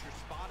thing.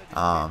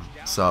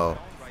 So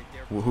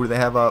who do they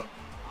have up?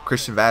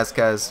 Christian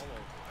Vasquez.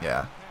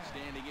 Yeah.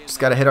 Just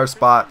got to hit our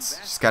spots.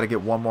 Just got to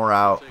get one more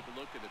out.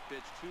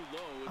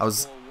 I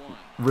was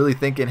really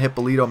thinking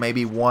Hippolito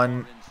maybe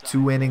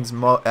 1-2 innings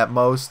at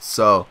most.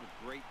 So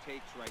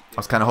I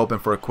was kind of hoping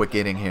for a quick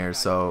inning here.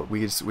 So we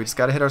just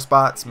got to hit our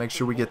spots. Make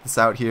sure we get this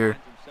out here.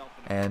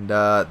 And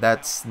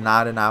that's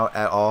not an out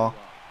at all.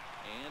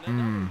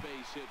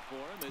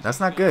 That's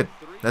not good.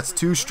 That's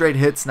 2 straight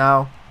hits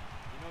now.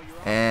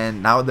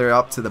 And now they're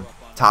up to the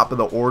top of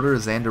the order.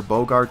 Xander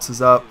Bogaerts is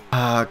up.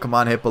 Come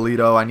on,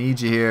 Hippolito. I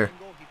need you here.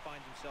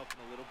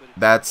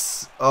 That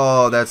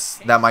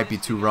might be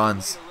 2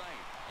 runs.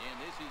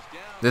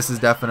 This is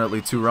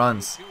definitely 2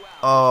 runs.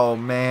 Oh,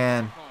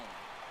 man.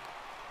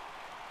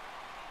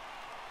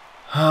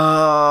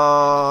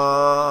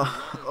 Oh,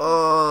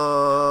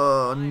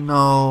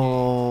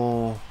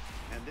 no.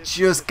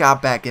 Just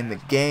got back in the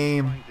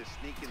game.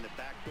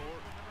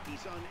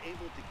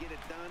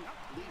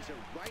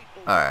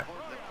 Alright.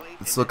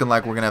 It's looking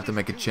like we're going to have to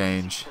make a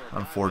change,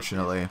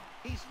 unfortunately.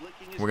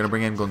 We're going to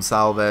bring in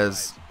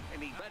Gonsalves.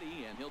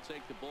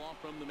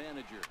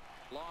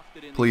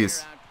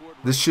 Please.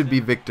 This should be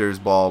Victor's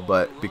ball,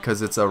 but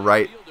because it's a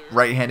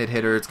right-handed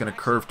hitter, it's going to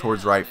curve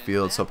towards right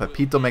field. So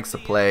Pepito makes the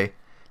play.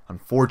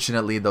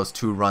 Unfortunately, those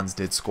 2 runs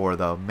did score,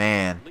 though.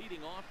 Man.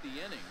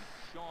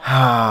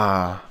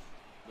 Alright,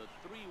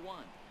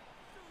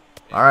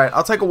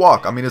 I'll take a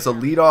walk. I mean, it's a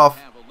leadoff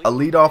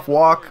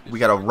walk. We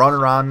got a run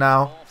around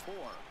now.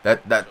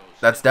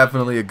 That's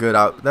definitely a good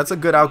That's a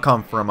good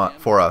outcome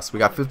for us. We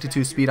got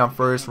 52 speed on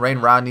first. Rain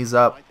Rodney's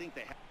up.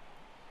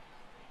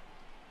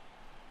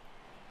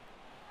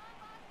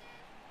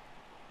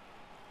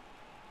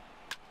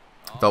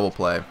 Double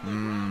play.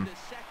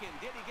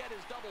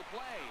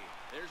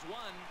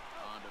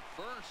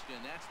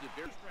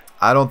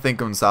 I don't think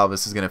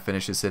Gonsalves is going to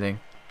finish this inning.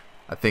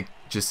 I think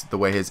just the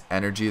way his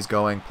energy is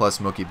going, plus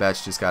Mookie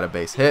Betts just got a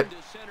base hit.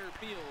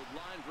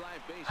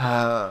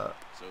 Alright,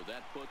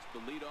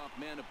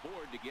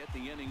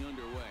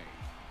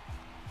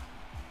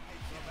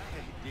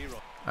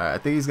 I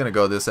think he's going to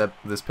go this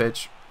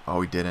pitch.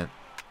 Oh, he didn't.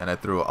 And I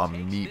threw a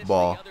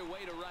meatball.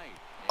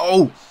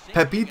 Oh,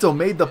 Pepito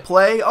made the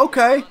play.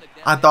 Okay.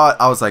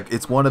 I was like,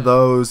 it's one of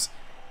those.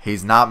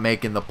 He's not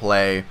making the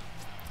play.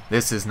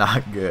 This is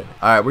not good.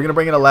 All right, we're going to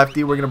bring in a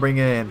lefty. We're going to bring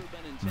in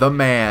the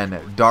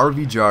man,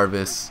 Darby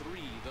Jarvis.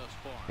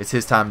 It's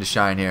his time to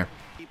shine here.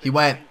 He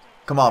went.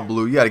 Come on,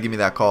 Blue. You got to give me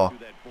that call.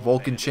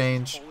 Vulcan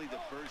change.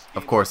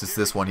 Of course, it's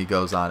this one. He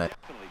goes on it.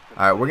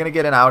 All right, we're going to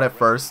get an out at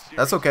first.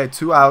 That's okay.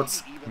 2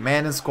 outs.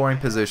 Man in scoring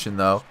position,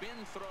 though.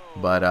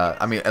 But,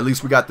 I mean, at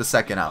least we got the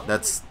second out.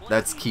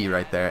 That's key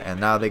right there. And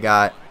now they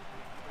got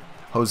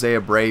Jose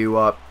Abreu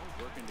up.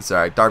 It's all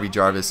right. Darby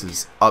Jarvis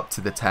is up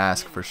to the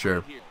task for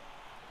sure.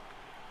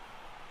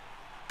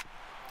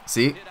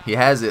 See, he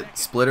has it.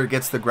 Splitter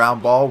gets the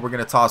ground ball. We're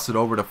going to toss it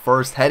over to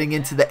first, heading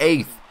into the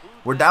 8th.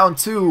 We're down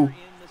 2,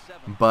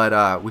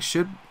 but we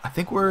should, I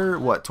think we're,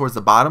 what, towards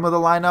the bottom of the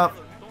lineup?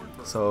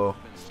 So,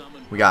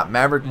 we got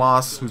Maverick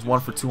Moss, who's 1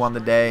 for 2 on the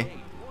day.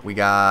 We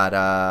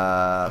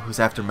got, who's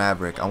after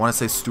Maverick? I want to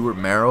say Stuart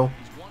Merrill.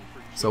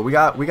 So, we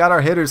got our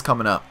hitters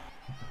coming up.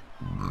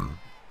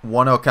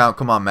 1-0 count.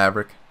 Come on,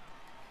 Maverick.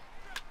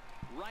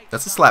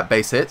 That's a slap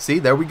base hit. See,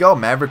 there we go.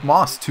 Maverick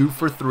Moss, 2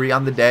 for 3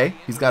 on the day.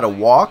 He's got a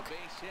walk,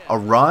 a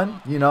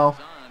run, you know.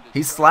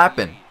 He's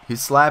slapping.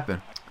 He's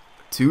slapping.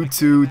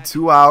 2-2,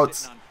 2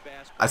 outs.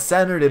 I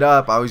centered it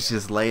up. I was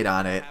just late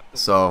on it.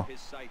 So,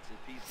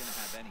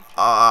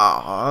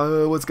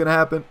 what's going to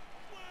happen?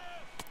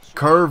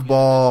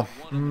 Curveball.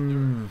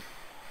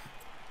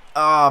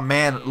 Oh,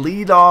 man.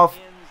 Leadoff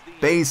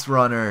base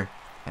runner.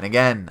 And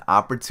again,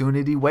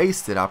 opportunity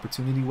wasted.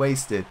 Opportunity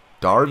wasted.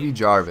 Darby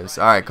Jarvis.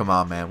 All right, come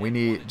on, man. We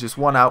need just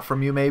 1 out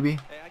from you, maybe.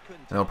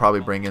 And they'll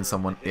probably bring in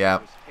someone. Yeah.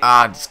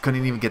 Just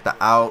couldn't even get the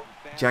out.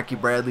 Jackie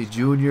Bradley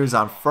Jr. is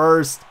on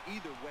first.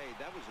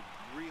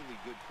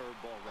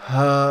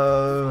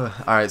 All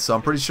right, so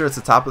I'm pretty sure it's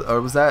the top of, or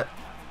was that?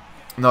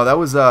 No, that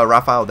was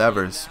Rafael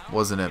Devers,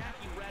 wasn't it?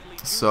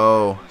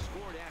 So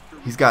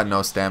he's got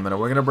no stamina.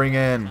 We're gonna bring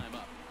in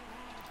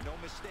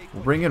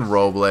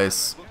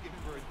Robles,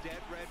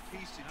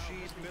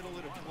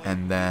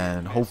 and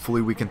then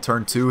hopefully we can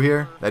turn 2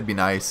 here. That'd be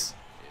nice.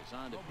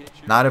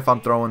 Not if I'm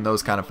throwing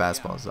those kind of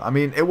fastballs. I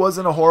mean, it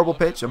wasn't a horrible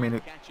pitch. I mean,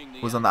 it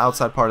was on the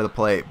outside part of the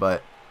plate,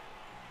 but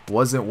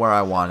wasn't where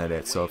I wanted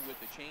it. So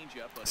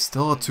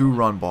still a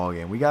 2-run ball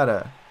game. We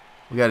gotta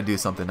do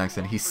something next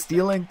inning. He's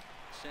stealing.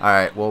 All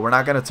right. Well, we're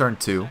not gonna turn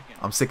 2.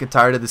 I'm sick and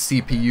tired of the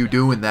CPU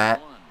doing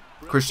that.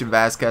 Christian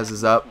Vasquez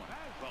is up.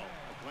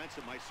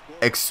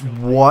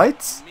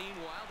 What?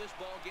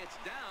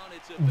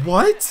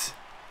 What?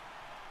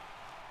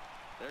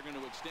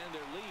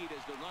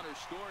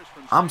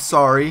 I'm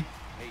sorry.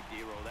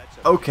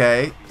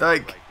 Okay.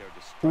 Like,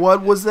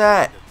 what was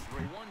that?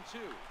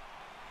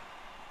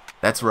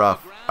 That's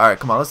rough. All right,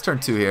 come on. Let's turn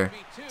 2 here.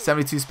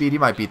 72 speed. He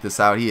might beat this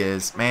out. He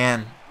is.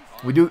 Man,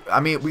 we do. I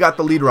mean, we got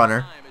the lead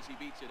runner.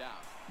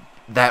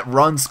 That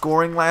run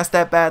scoring last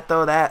at bat,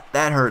 though, that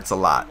hurts a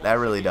lot. That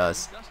really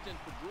does.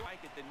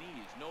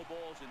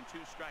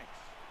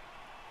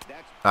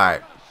 All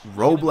right.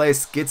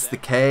 Robles gets the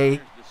K.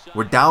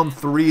 We're down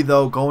 3,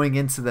 though, going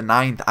into the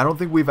 9th. I don't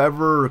think we've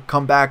ever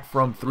come back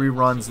from 3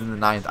 runs in the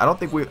 9th. I don't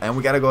think we, and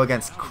we got to go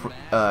against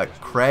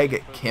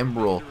Craig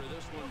Kimbrell.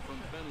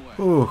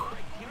 Ooh.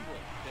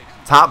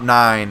 Top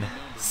 9.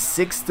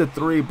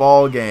 6-3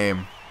 ball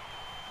game.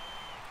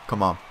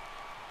 Come on.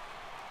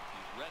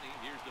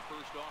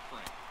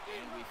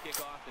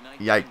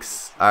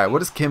 Yikes. All right, what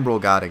does Kimbrell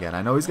got again?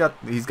 I know he's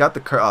got the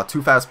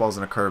 2 fastballs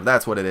and a curve.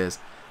 That's what it is.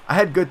 I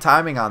had good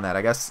timing on that.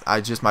 I guess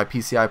my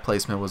PCI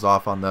placement was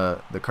off on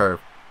the curve.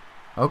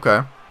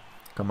 Okay.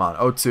 Come on.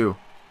 0-2.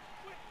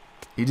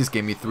 He just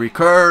gave me 3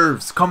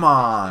 curves. Come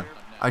on.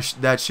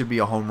 That should be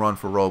a home run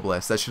for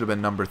Robles. That should have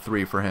been number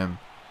 3 for him.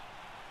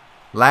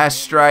 Last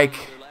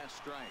strike.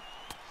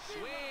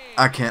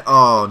 I can't.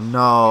 Oh,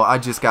 no. I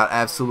just got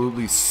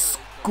absolutely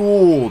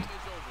schooled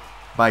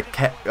by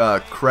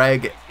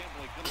Craig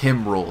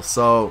Kimbrell.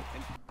 So,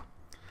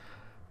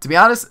 to be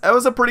honest, that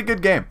was a pretty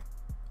good game.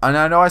 And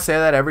I know I say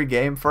that every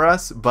game for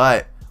us,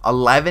 but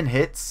 11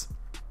 hits.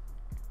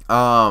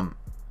 And,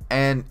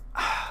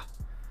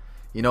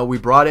 you know, we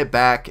brought it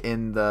back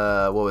in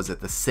the, what was it,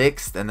 the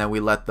 6th, and then we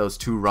let those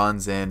 2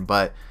 runs in.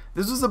 But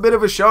this was a bit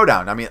of a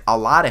showdown. I mean, a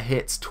lot of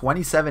hits,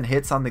 27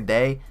 hits on the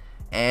day.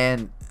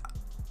 And,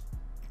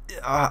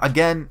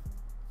 again,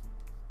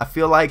 I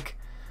feel like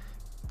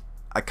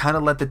I kind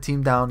of let the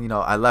team down. You know,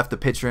 I left the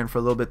pitcher in for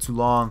a little bit too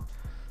long.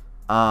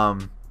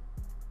 But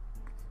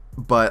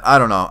I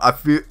don't know. I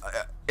feel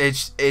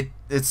it's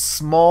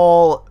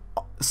small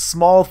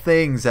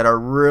things that are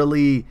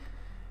really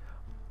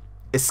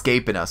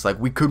escaping us. Like,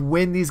 we could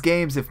win these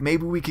games if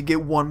maybe we could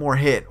get 1 more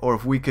hit, or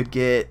if we could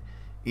get,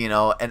 you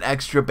know, an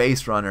extra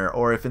base runner,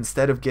 or if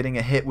instead of getting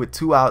a hit with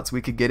 2 outs,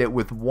 we could get it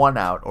with 1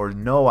 out or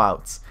no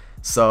outs.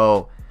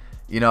 So,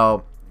 you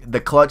know,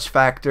 the clutch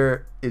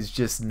factor is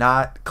just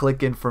not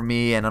clicking for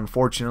me, and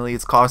unfortunately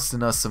it's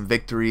costing us some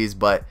victories.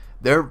 But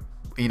they're,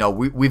 you know,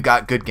 we've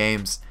got good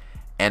games,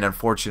 and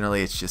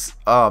unfortunately it's just,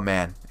 oh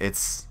man,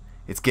 it's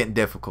getting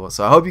difficult.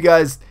 So I hope you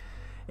guys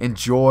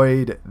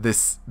enjoyed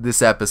this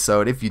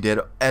episode. If you did,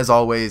 as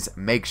always,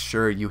 make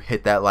sure you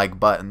hit that like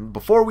button.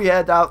 Before we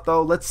head out,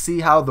 though, let's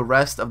see how the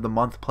rest of the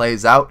month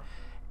plays out,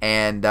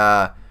 and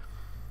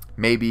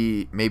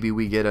maybe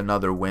we get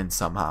another win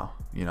somehow.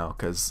 you know,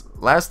 because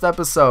last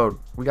episode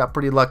we got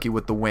pretty lucky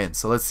with the win.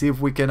 So let's see if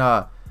we can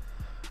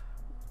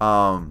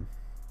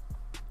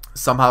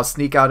somehow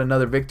sneak out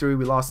another victory.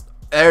 We lost.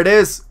 There it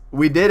is.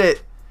 We did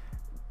it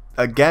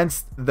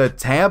against the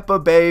Tampa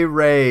Bay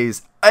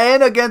Rays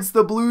and against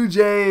the Blue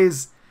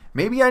Jays.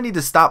 Maybe I need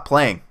to stop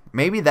playing.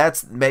 Maybe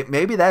that's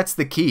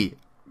the key.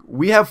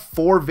 We have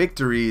 4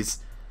 victories,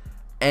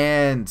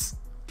 and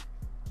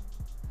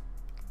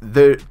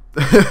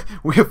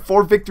we have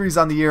 4 victories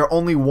on the year.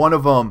 Only one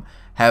of them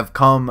have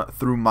come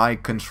through my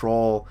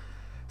control.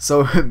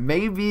 So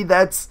maybe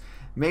that's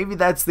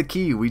the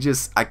key.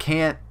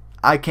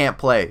 I can't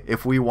play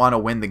if we want to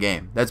win the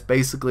game. That's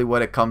basically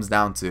what it comes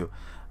down to.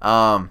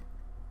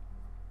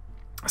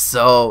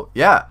 So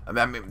yeah,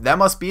 I mean, that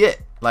must be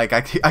it. Like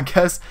I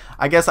guess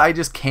I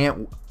just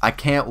can't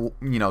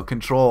you know,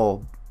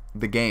 control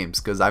the games,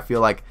 because I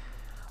feel like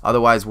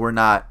otherwise we're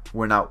not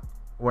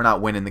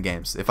winning the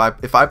games. If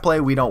I play,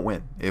 we don't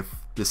win. If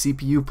the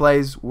CPU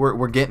plays,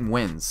 we're getting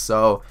wins.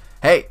 So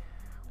hey,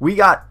 we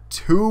got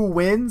 2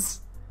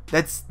 wins.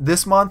 That's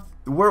this month.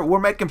 We're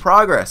making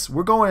progress.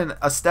 We're going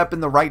a step in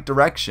the right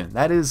direction.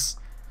 That is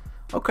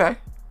okay.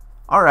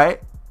 All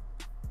right.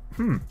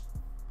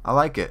 I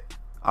like it.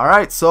 All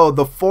right. So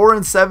the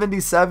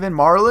 4-77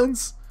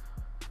 Marlins.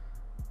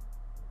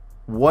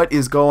 What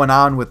is going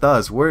on with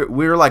us?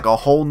 We're like a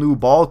whole new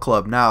ball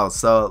club now.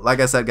 So like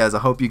I said, guys, I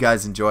hope you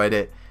guys enjoyed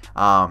it.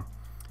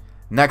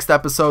 Next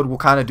episode, we'll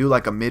kind of do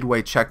like a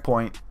midway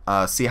checkpoint,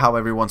 see how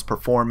everyone's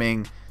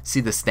performing,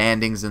 see the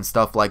standings and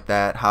stuff like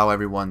that, how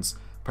everyone's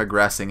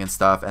progressing and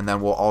stuff, and then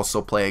we'll also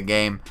play a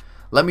game.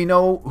 Let me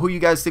know who you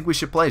guys think we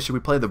should play. Should we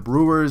play the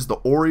Brewers, the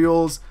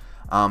Orioles?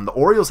 The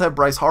Orioles have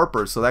Bryce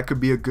Harper, so that could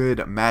be a good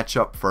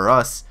matchup for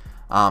us.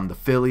 The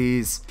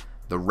Phillies,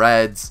 the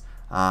Reds,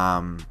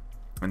 and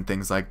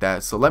things like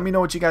that. So let me know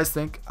what you guys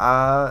think,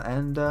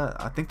 and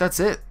I think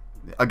that's it.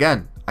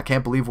 Again, I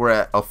can't believe we're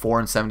at a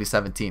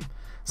 4-77 team.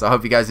 So I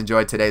hope you guys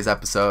enjoyed today's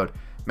episode.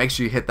 Make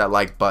sure you hit that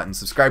like button,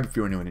 subscribe if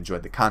you were new and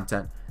enjoyed the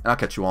content, and I'll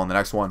catch you all in the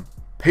next one.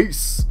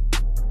 Peace.